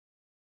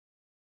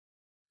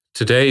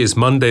Today is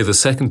Monday the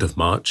 2nd of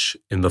March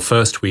in the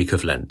first week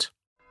of Lent.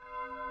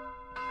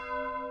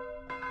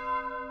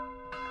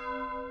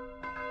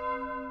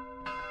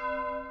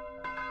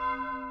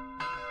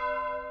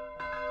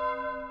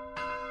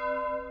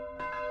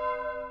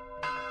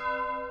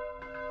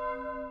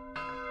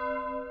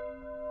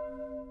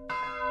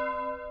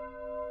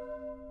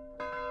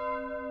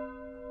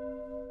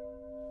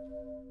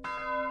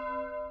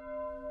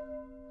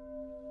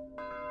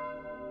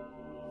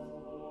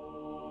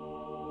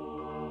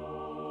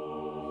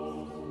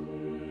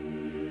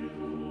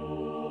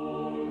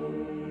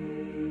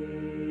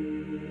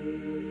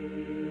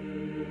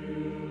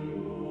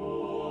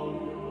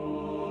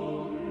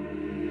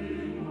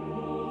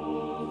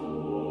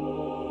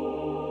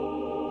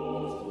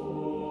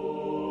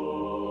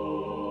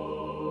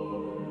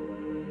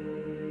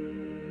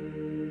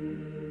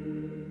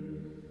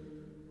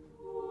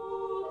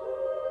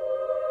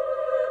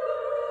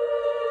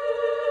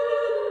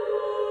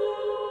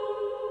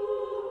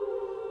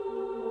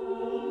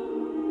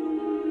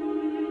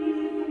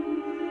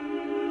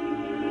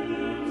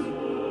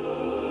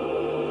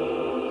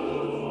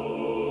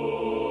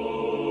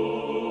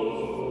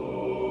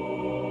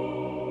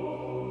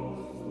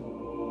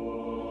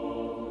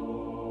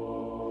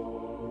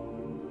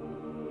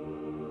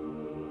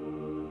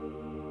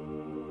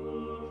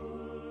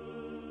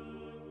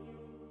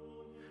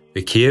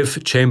 The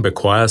Kiev Chamber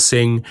Choir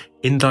sing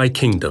In Thy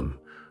Kingdom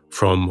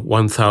from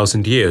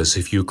 1000 Years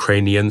of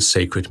Ukrainian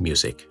Sacred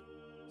Music.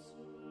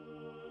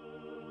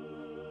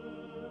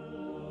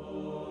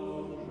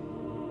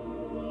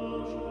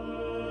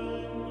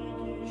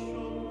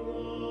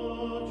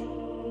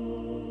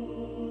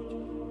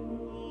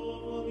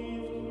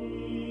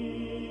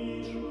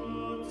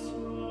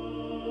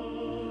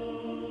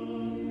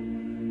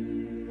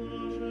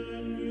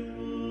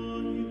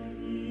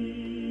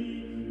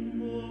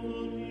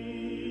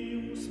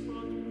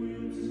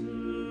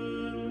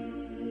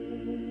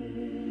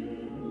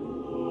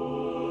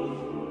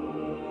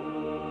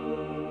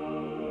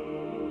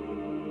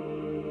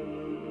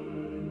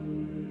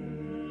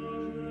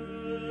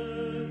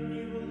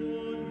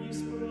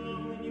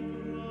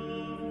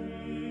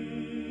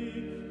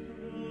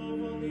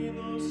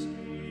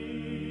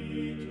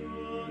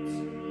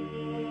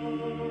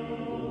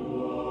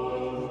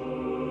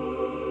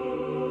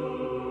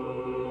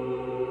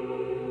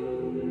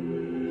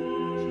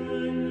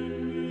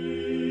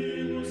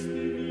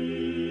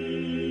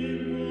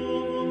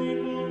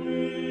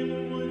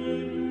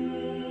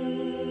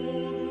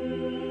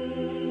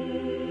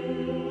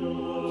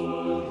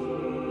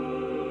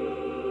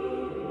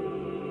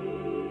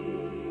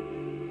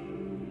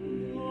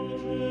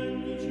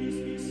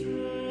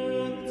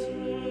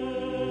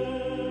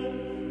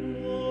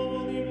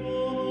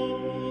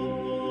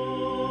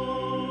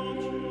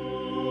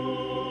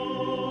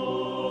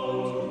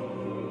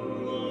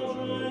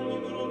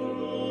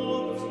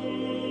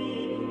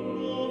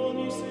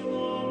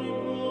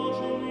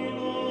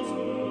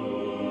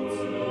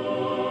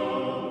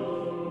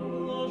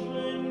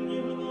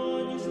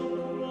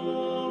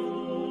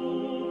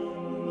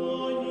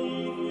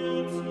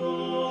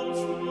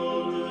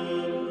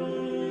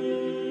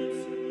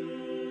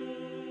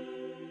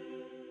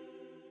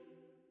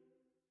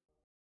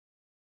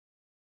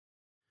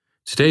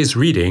 Today's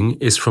reading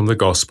is from the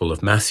Gospel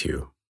of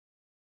Matthew.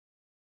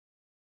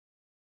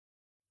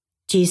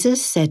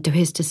 Jesus said to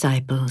his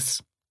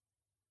disciples,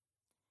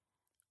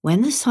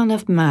 "When the Son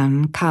of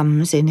Man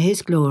comes in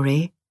his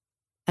glory,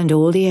 and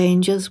all the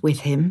angels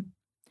with him,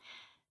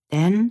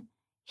 then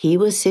he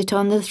will sit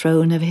on the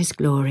throne of his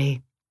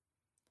glory.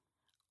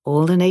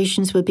 All the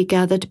nations will be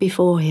gathered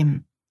before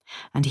him,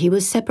 and he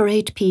will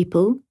separate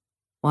people,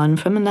 one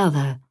from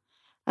another,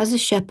 as a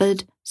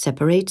shepherd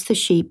separates the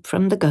sheep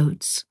from the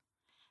goats.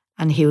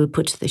 And he will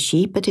put the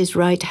sheep at his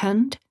right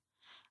hand,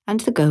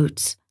 and the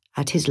goats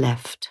at his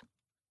left.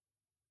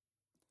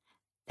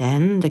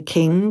 Then the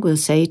king will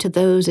say to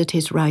those at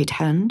his right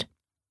hand,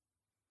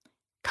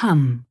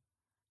 'Come,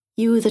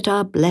 you that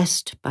are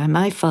blessed by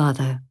my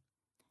Father,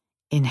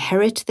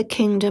 inherit the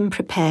kingdom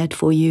prepared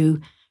for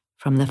you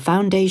from the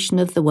foundation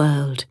of the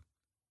world.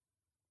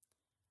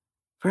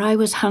 For I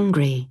was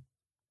hungry,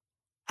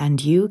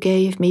 and you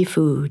gave me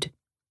food.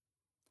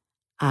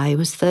 I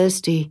was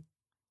thirsty,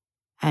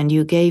 and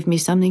you gave me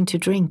something to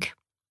drink.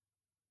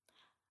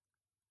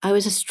 I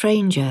was a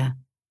stranger,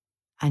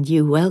 and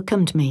you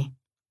welcomed me.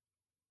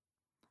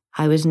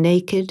 I was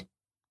naked,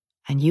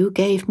 and you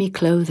gave me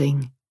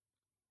clothing.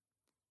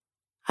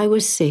 I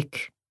was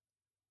sick,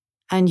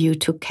 and you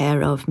took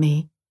care of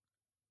me.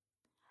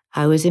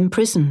 I was in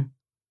prison,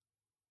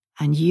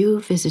 and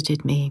you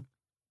visited me.'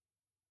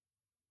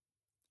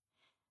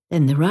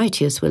 Then the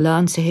righteous will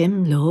answer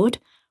him, 'Lord,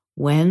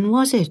 when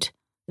was it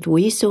that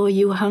we saw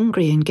you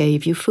hungry and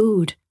gave you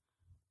food,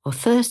 or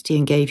thirsty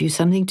and gave you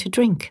something to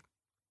drink?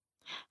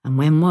 And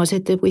when was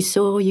it that we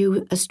saw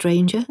you a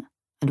stranger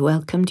and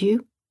welcomed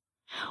you,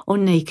 or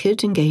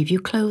naked and gave you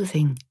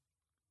clothing?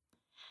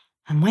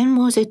 And when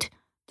was it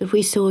that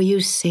we saw you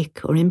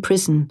sick or in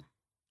prison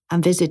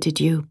and visited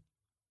you?'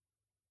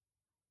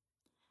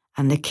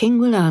 And the king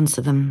will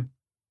answer them,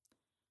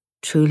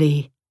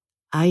 "Truly,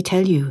 I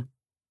tell you,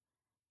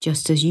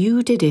 just as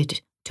you did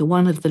it to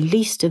one of the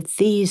least of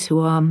these who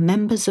are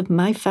members of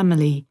my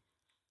family,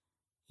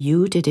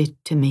 you did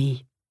it to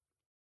me."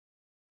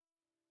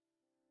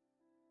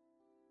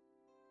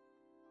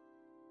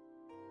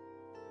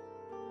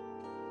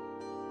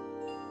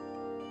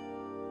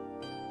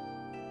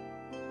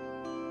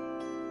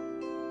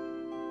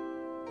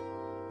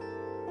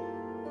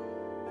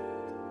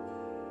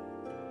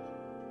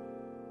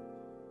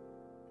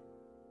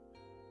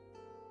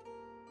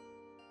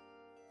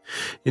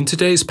 In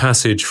today's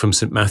passage from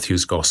St.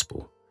 Matthew's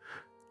Gospel,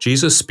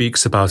 Jesus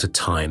speaks about a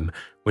time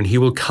when he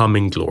will come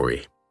in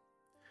glory.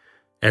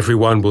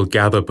 Everyone will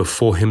gather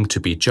before him to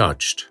be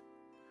judged.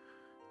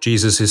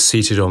 Jesus is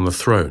seated on the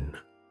throne.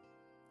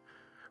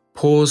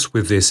 Pause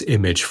with this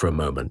image for a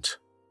moment.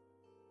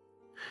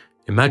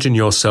 Imagine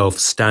yourself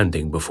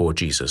standing before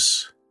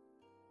Jesus.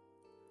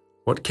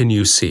 What can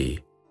you see?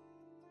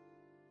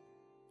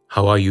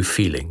 How are you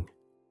feeling?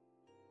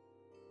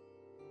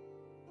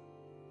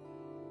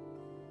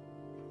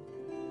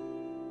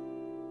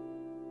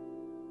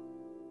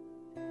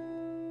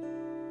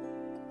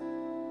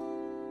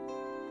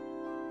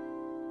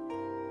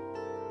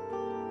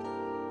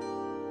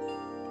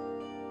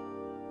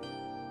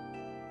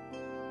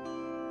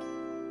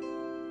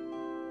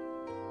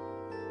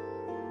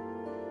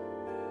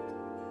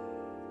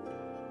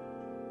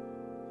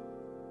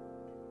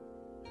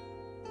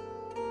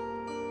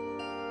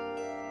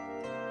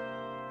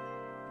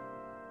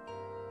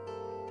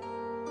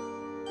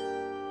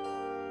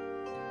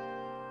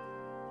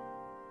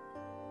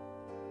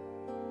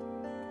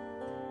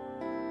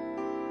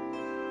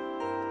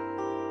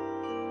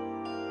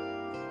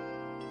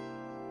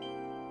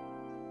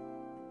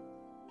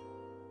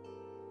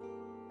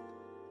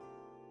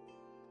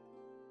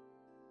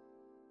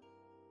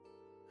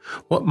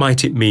 What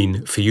might it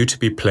mean for you to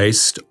be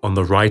placed on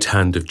the right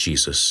hand of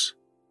Jesus,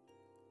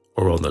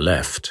 or on the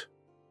left?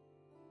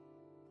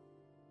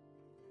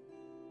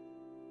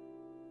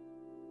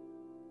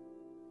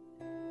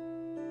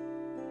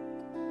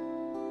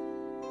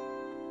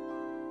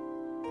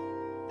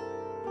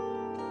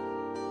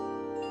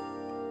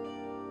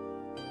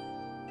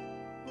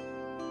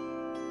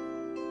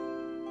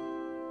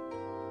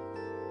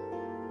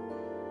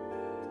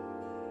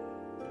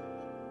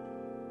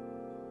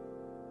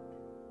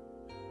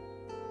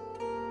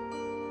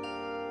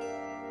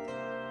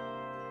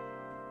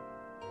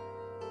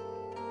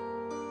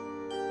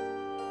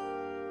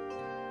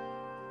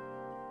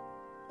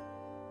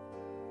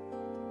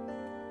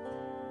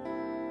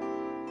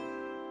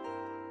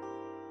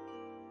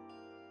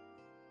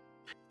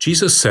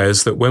 Jesus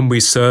says that when we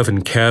serve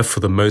and care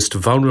for the most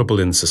vulnerable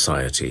in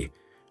society,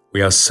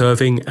 we are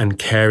serving and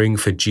caring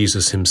for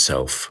Jesus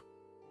himself.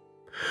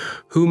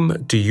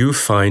 Whom do you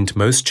find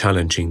most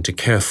challenging to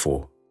care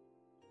for?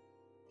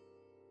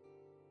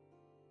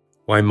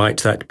 Why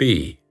might that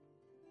be?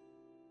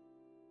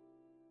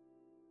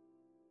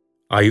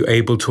 Are you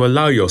able to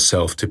allow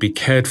yourself to be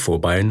cared for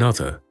by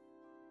another?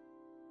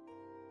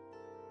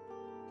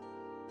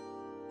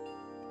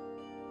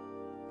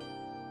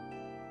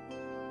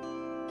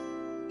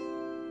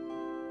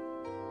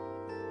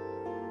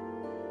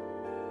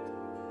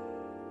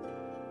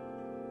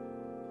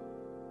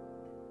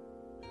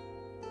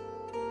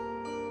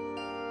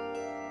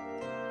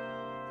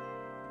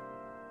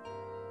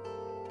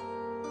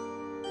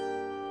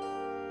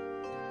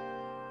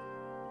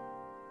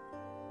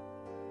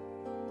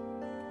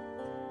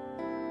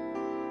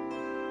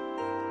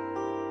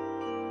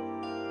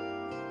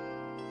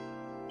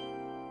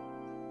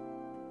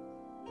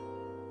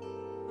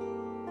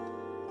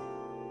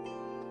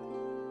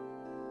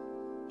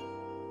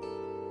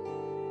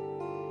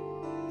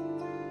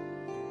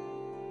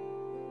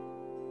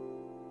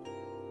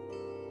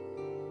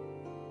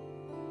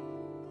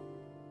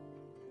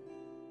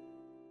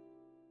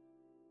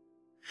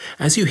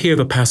 As you hear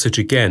the passage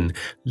again,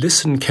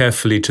 listen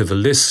carefully to the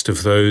list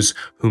of those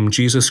whom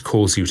Jesus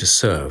calls you to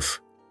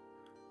serve.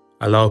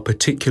 Allow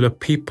particular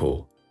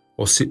people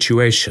or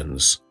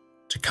situations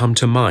to come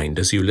to mind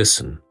as you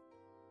listen.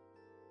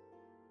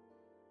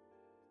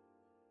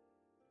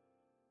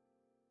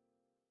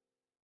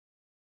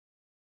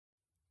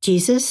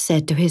 Jesus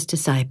said to his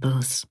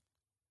disciples,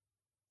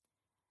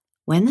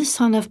 "When the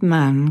Son of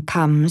Man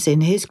comes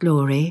in his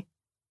glory,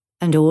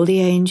 and all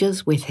the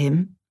angels with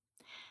him,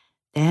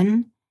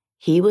 then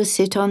he will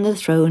sit on the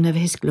throne of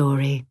his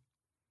glory.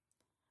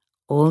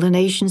 All the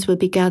nations will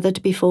be gathered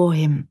before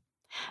him,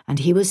 and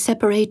he will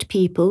separate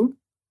people,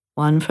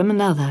 one from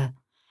another,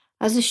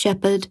 as a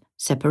shepherd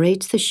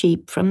separates the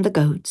sheep from the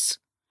goats,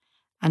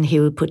 and he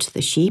will put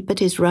the sheep at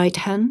his right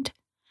hand,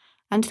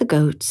 and the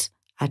goats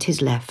at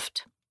his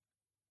left.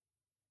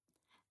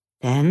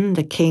 Then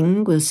the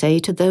king will say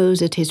to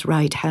those at his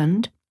right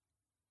hand,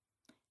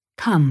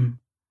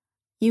 'Come,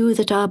 you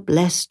that are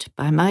blessed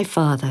by my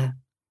Father,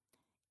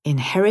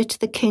 inherit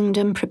the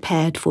kingdom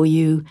prepared for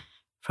you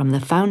from the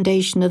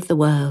foundation of the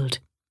world.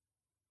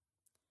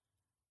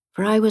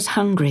 For I was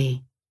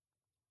hungry,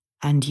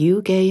 and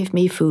you gave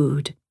me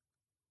food.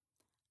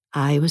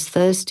 I was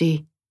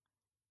thirsty,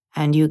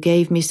 and you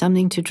gave me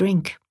something to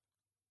drink.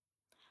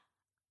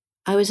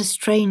 I was a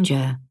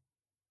stranger,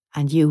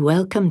 and you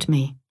welcomed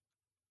me.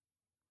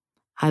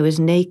 I was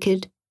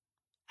naked,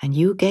 and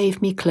you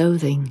gave me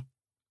clothing.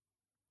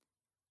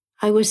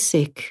 I was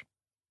sick,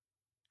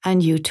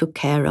 and you took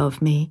care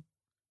of me.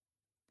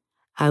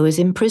 I was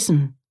in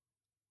prison,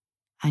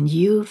 and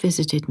you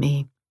visited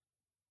me.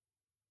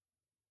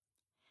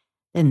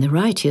 Then the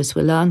righteous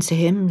will answer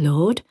him,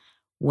 Lord,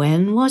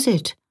 when was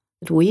it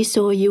that we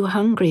saw you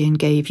hungry and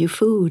gave you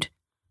food,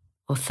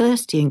 or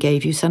thirsty and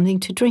gave you something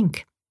to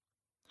drink?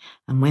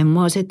 And when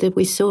was it that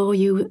we saw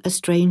you a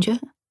stranger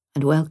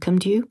and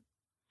welcomed you,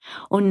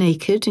 or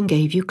naked and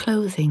gave you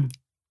clothing?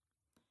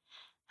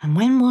 And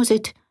when was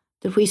it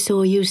that we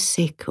saw you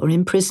sick or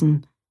in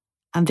prison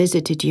and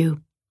visited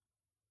you?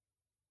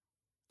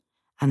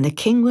 And the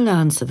king will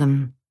answer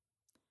them,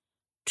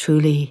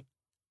 Truly,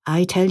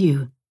 I tell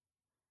you,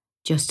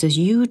 just as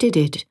you did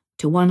it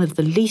to one of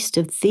the least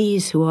of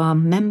these who are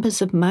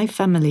members of my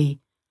family,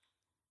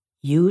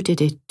 you did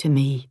it to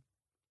me.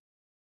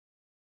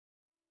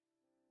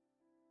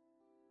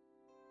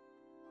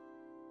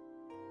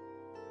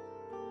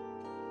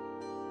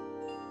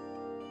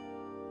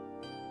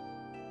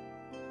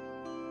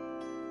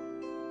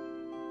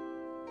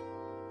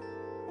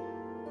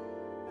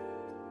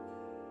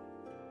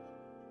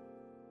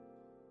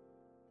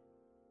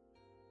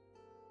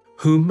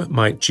 Whom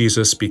might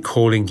Jesus be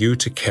calling you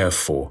to care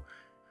for,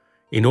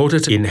 in order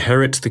to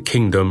inherit the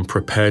kingdom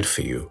prepared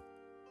for you?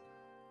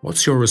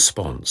 What's your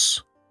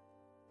response?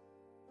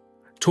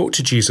 Talk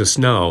to Jesus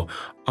now.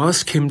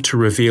 Ask him to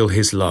reveal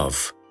his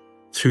love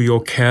through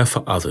your care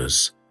for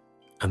others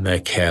and their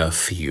care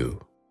for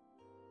you.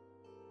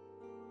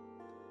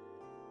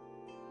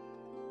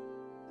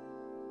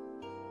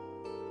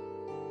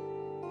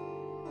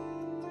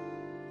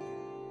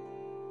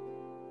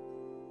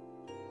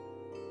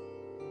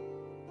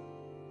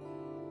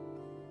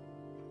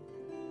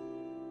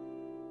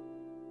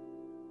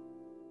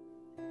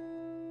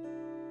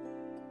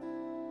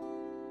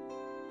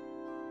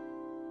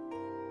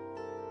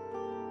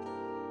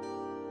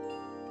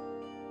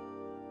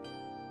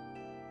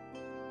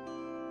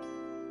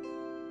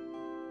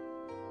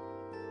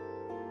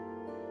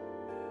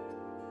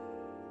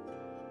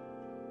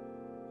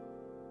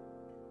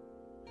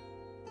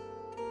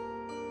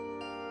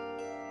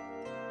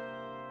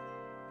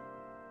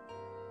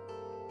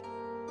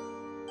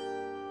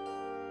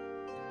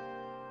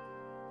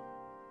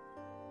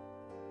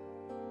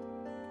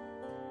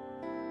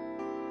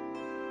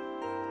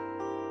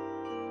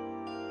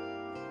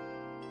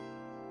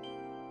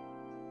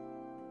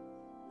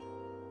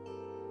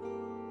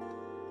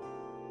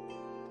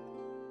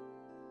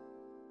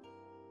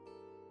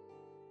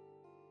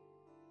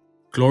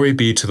 Glory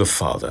be to the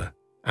Father,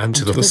 and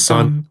to the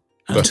Son,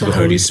 and to the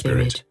Holy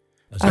Spirit,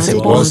 as it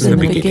was in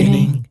the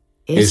beginning,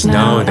 is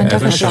now, and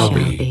ever shall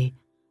be,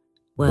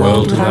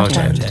 world without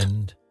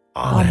end.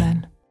 Amen.